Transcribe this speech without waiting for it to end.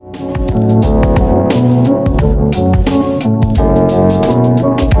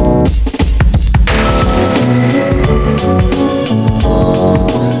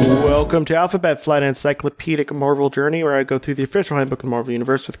to Alphabet Flight, an encyclopedic Marvel journey where I go through the official handbook of the Marvel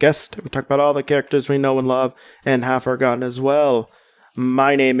Universe with guests. We talk about all the characters we know and love and have forgotten as well.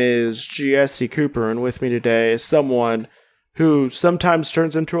 My name is Jesse Cooper, and with me today is someone who sometimes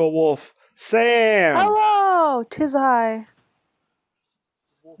turns into a wolf, Sam! Hello! 'Tis I.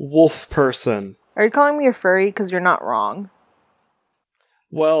 Wolf person. Are you calling me a furry? Because you're not wrong.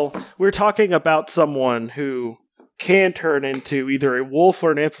 Well, we're talking about someone who can turn into either a wolf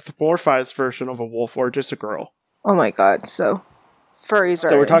or an anthropomorphized version of a wolf or just a girl. Oh my god, so furries are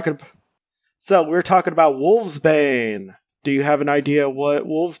So we're talking about Wolfsbane. Do you have an idea what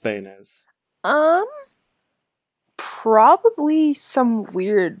Wolfsbane is? Probably some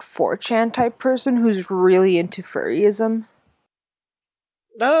weird 4chan type person who's really into furryism.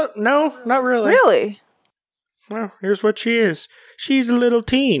 No, not really. Really? Well, here's what she is. She's a little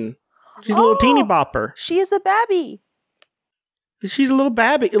teen. She's a little teeny bopper. She is a babby. She's a little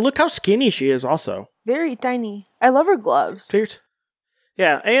babby. Look how skinny she is also. Very tiny. I love her gloves.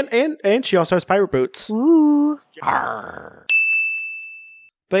 Yeah, and she also has pirate boots. Ooh. Arr.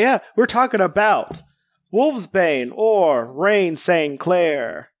 But yeah, we're talking about Wolfsbane or Rain St.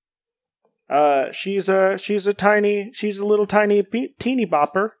 Clair. She's a little tiny teeny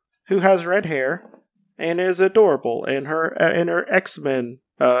bopper who has red hair and is adorable in her X-Men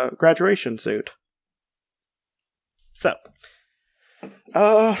graduation suit. So,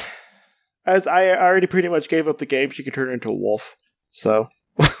 as I already pretty much gave up the game, she could turn into a wolf. So,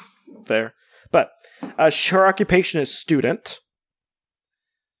 there. But, her occupation is student.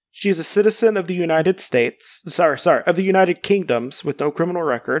 She is a citizen of the United States. Of the United Kingdoms with no criminal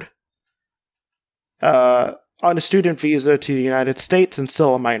record. On a student visa to the United States and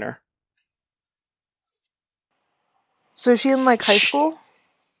still a minor. So is she in, high school?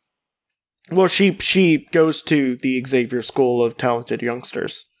 Well, she goes to the Xavier School of Talented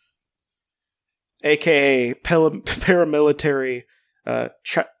Youngsters. A.K.A. paramilitary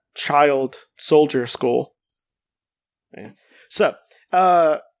child soldier school. Yeah. So,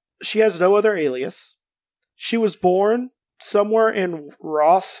 she has no other alias. She was born somewhere in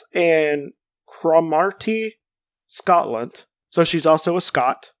Ross and Cromarty, Scotland. So she's also a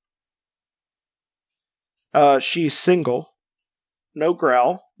Scot. She's single. No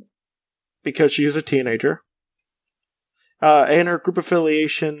growl. Because she is a teenager. And her group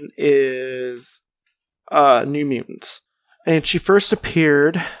affiliation is New Mutants. And she first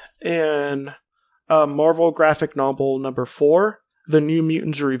appeared in Marvel graphic novel number 4, The New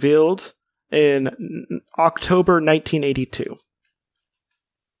Mutants Revealed, in October 1982.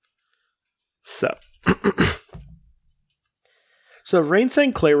 So Rain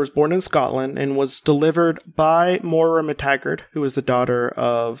St. Clair was born in Scotland and was delivered by Moira MacTaggert, who was the daughter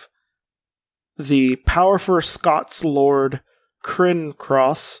of the powerful Scots Lord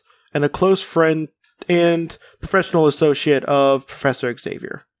Crincross and a close friend and professional associate of Professor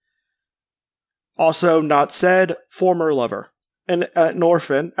Xavier. Also not said, former lover. And as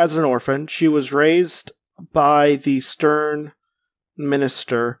an orphan, she was raised by the stern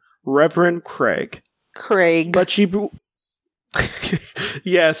minister, Reverend Craig. But she...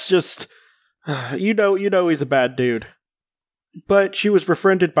 yes, just... you know he's a bad dude. But she was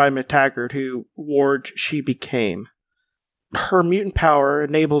befriended by MacTaggert, who ward she became. Her mutant power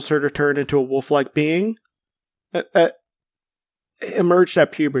enables her to turn into a wolf-like being. Emerged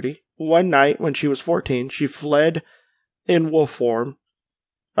at puberty. One night, when she was 14, she fled in wolf form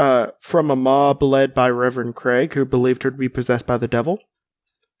from a mob led by Reverend Craig, who believed her to be possessed by the devil.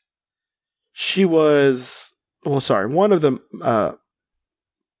 She was... one of the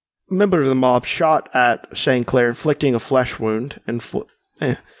members of the mob shot at St. Clair, inflicting a flesh wound.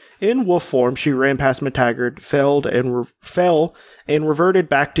 In wolf form, she ran past MacTaggert, fell and reverted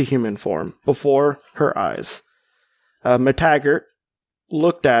back to human form before her eyes. MacTaggert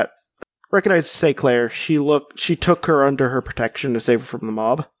recognized St. Clair. She took her under her protection to save her from the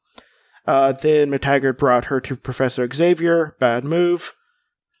mob. Then MacTaggert brought her to Professor Xavier, bad move,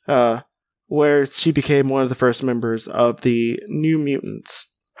 where she became one of the first members of the New Mutants.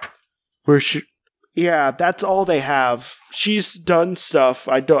 That's all they have. She's done stuff.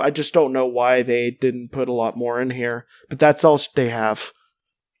 I just don't know why they didn't put a lot more in here, but that's all they have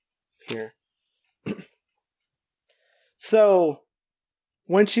here. So,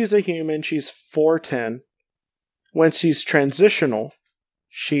 when she's a human, she's 4'10". When she's transitional,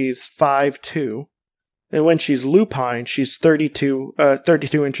 she's 5'2". And when she's lupine, she's 32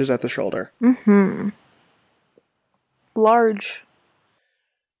 inches at the shoulder. Mm-hmm. Large.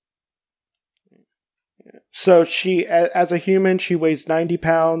 So she, as a human, she weighs 90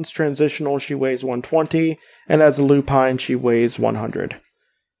 pounds. Transitional, she weighs 120. And as a lupine, she weighs 100.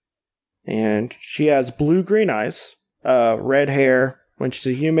 And she has blue-green eyes, red hair when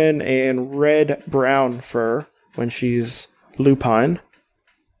she's a human, and red-brown fur when she's lupine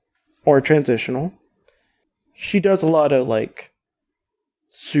or transitional. She does a lot of, like,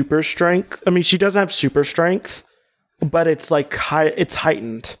 super strength. I mean, she doesn't have super strength, but it's, like, it's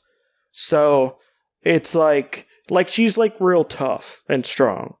heightened. So, it's, like she's, like, real tough and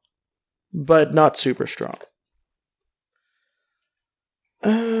strong, but not super strong.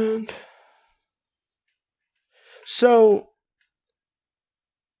 And so,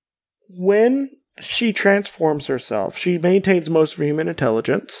 when she transforms herself, she maintains most of her human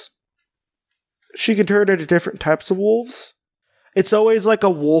intelligence. She can turn into different types of wolves. It's always like a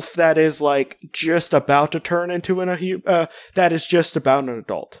wolf that is like just about to turn into that is just about an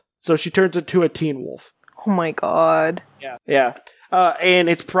adult. So she turns into a teen wolf. Oh my god. Yeah. And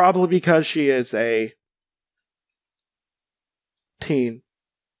it's probably because she is a teen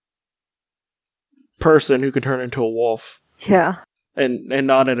person who can turn into a wolf. Yeah. And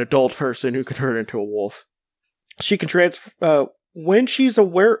not an adult person who can turn into a wolf. She can when she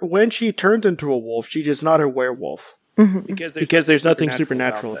turns into a wolf, she is not a werewolf. Mm-hmm. Because there's nothing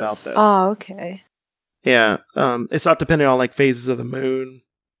supernatural about this. Oh, okay. Yeah. It's not dependent on like phases of the moon.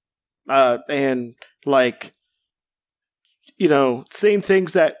 And like, you know, same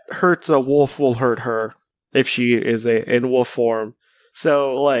things that hurts a wolf will hurt her if she is in wolf form.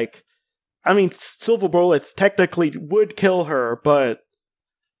 So like, I mean, silver bullets technically would kill her, but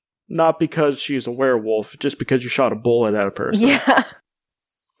not because she's a werewolf, just because you shot a bullet at a person. Yeah.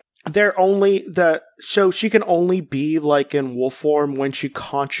 She can only be like in wolf form when she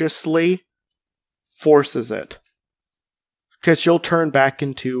consciously forces it. Because she'll turn back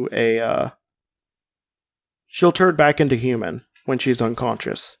into human when she's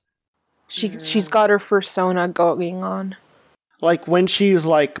unconscious. She's got her persona going on. Like when she's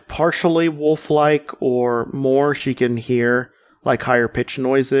like partially wolf-like or more, she can hear like higher pitch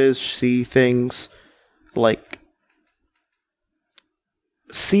noises, see things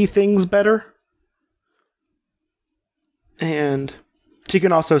better. And she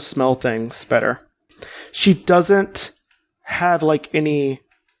can also smell things better. She doesn't have like any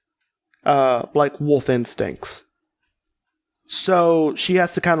like wolf instincts. So she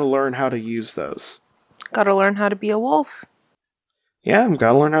has to kind of learn how to use those. Gotta learn how to be a wolf. Yeah, I'm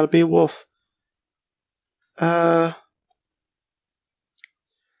gotta learn how to be a wolf.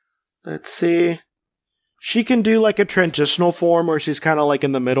 Let's see. She can do like a transitional form where she's kind of like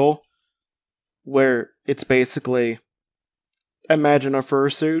in the middle, where it's basically, imagine a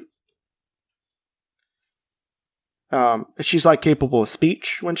fursuit. She's like capable of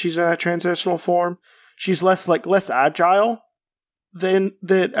speech when she's in that transitional form. She's less agile than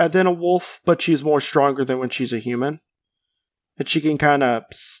a wolf, but she's more stronger than when she's a human. And she can kind of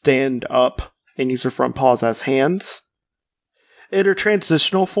stand up and use her front paws as hands. In her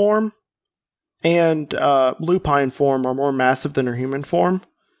transitional form and lupine form are more massive than her human form.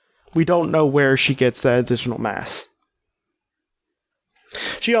 We don't know where she gets that additional mass.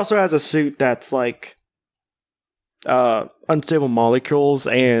 She also has a suit that's like unstable molecules,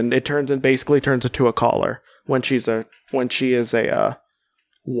 and it basically turns into a collar when she is a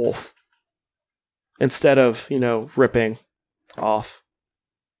wolf, instead of ripping off.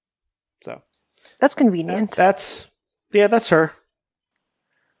 So that's convenient. That's her.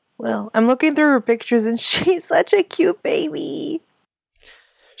 Well, I'm looking through her pictures, and she's such a cute baby.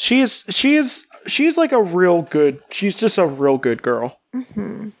 She is like a real good. She's just a real good girl.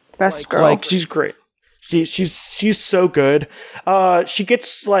 Mm-hmm. Best girl. Like she's great. She's so good. She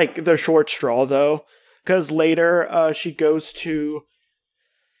gets like the short straw though, because later she goes to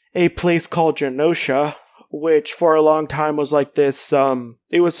a place called Genosha, which for a long time was like this.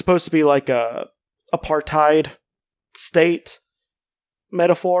 It was supposed to be like a apartheid state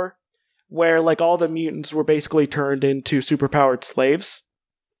metaphor, where like all the mutants were basically turned into superpowered slaves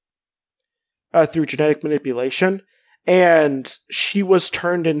through genetic manipulation, and she was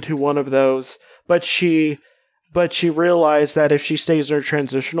turned into one of those. But she realized that if she stays in her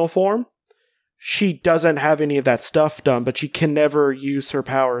transitional form, she doesn't have any of that stuff done, but she can never use her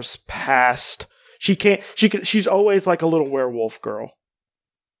powers past. She's always like a little werewolf girl.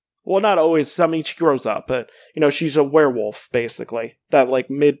 Well, not always. I mean, she grows up, but, she's a werewolf, basically. That, like,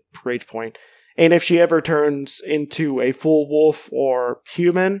 mid-grade point. And if she ever turns into a full wolf or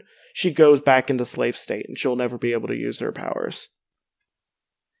human, she goes back into slave state, and she'll never be able to use her powers.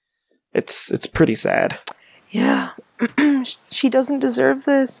 It's pretty sad. Yeah. She doesn't deserve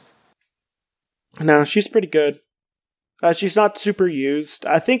this. No, she's pretty good. She's not super used.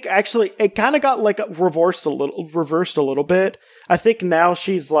 I think actually it kind of got like reversed a little bit. I think now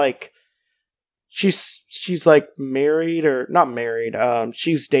she's like she's like married or not married.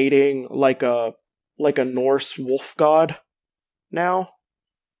 She's dating like a Norse wolf god now,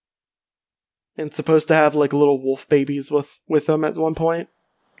 and supposed to have like little wolf babies with them at one point.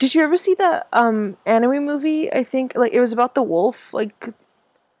 Did you ever see that anime movie? I think like it was about the wolf, like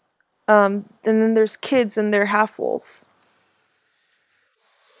and then there's kids and they're half wolf.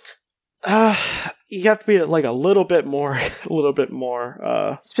 You have to be like a little bit more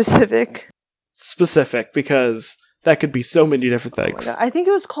specific because that could be so many different things. I think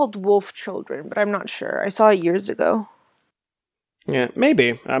it was called Wolf Children, but I'm not sure. I saw it years ago. Yeah,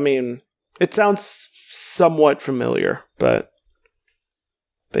 maybe. I mean, it sounds somewhat familiar, but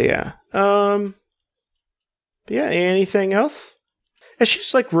yeah. But yeah, anything else? And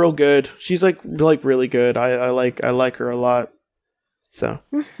she's like real good. She's like really good. I like her a lot. So.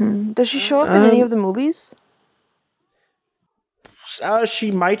 Mm-hmm. Does she show up in any of the movies?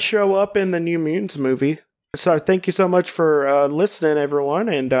 She might show up in the New Mutants movie. So thank you so much for listening, everyone.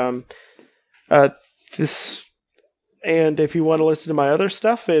 And and if you want to listen to my other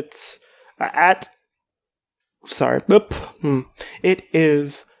stuff, it's it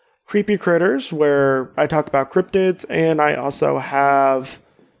is Creepy Critters, where I talk about cryptids, and I also have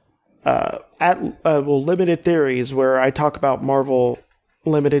Limited Theories, where I talk about Marvel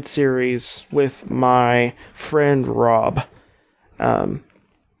limited series with my friend Rob.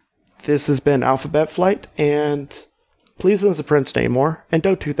 This has been Alphabet Flight, and please listen to Prince Namor, and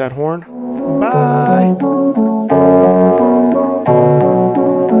don't toot that horn. Bye!